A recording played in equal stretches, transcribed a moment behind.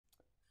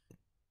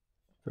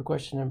For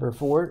question number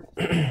 4,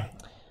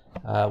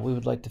 we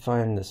would like to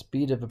find the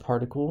speed of a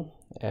particle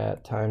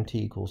at time t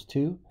equals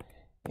 2,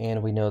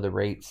 and we know the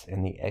rates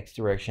in the x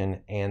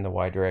direction and the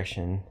y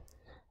direction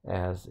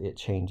as it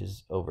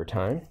changes over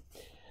time.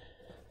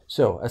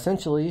 So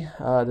essentially,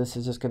 this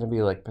is just going to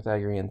be like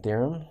Pythagorean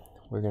theorem.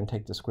 We're going to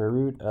take the square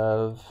root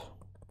of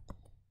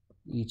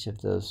each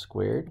of those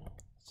squared.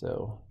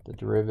 So the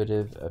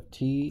derivative of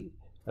t,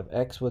 of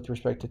x with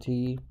respect to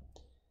t,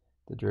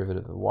 the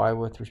derivative of y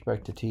with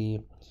respect to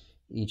t,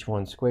 each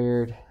one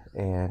squared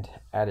and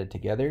added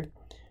together.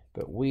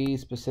 But we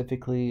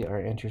specifically are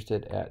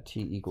interested at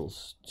t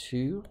equals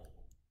 2.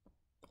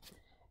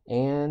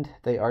 And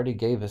they already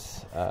gave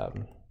us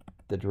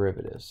the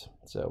derivatives.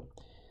 So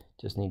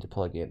just need to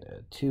plug in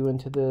a 2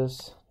 into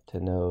this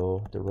to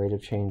know the rate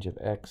of change of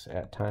x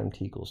at time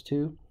t equals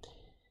 2.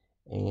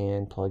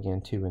 And plug in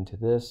 2 into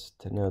this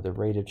to know the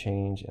rate of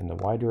change in the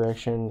y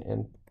direction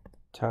and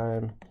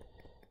time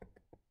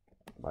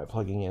by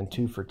plugging in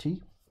 2 for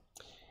t.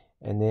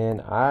 And then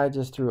I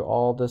just threw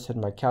all this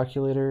in my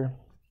calculator.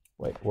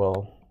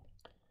 Of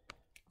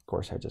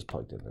course I just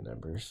plugged in the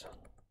numbers.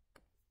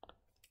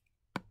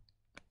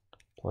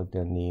 Plugged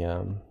in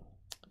the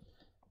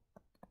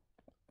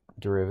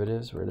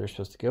derivatives where they're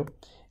supposed to go.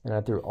 And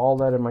I threw all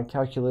that in my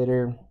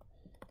calculator,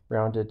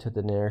 rounded to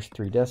the nearest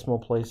 3 decimal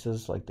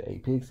places like the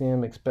AP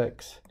exam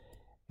expects,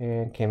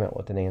 and came out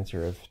with an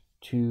answer of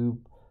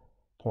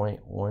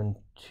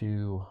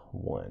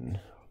 2.121,